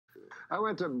I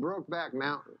went to Brokeback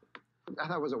Mountain. I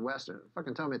thought it was a Western.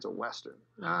 Fucking tell me it's a Western.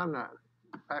 No, I'm not.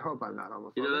 I hope I'm not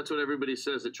homophobic. You know, that's what everybody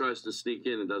says that tries to sneak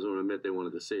in and doesn't want to admit they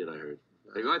wanted to see it, I heard.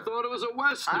 They go, I thought it was a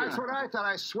Western. That's what I thought.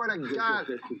 I swear to God.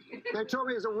 They told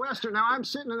me it was a Western. Now I'm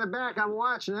sitting in the back, I'm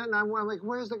watching it, and I'm like,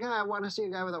 where's the guy? I want to see a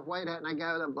guy with a white hat and a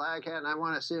guy with a black hat, and I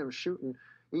want to see them shooting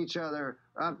each other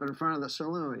up in front of the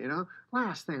saloon, you know?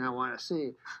 Last thing I want to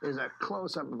see is a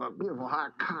close-up of a beautiful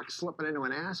hot cock slipping into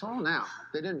an asshole. Now,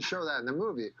 they didn't show that in the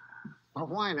movie. But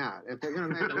why not? If they're going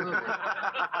to make a movie,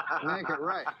 make it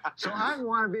right. So I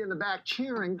want to be in the back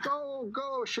cheering, go,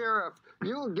 go, Sheriff.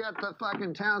 You'll get the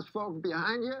fucking townsfolk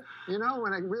behind you. You know,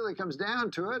 when it really comes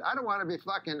down to it, I don't want to be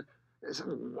fucking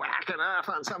whacking off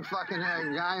on some fucking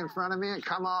guy in front of me and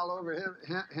come all over him,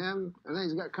 and then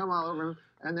he's got to come all over him,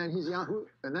 and then he's young,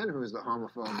 and then who's the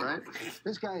homophobe, right?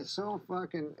 This guy is so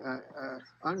fucking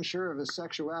unsure of his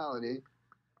sexuality.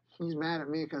 He's mad at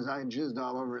me because I jizzed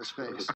all over his face.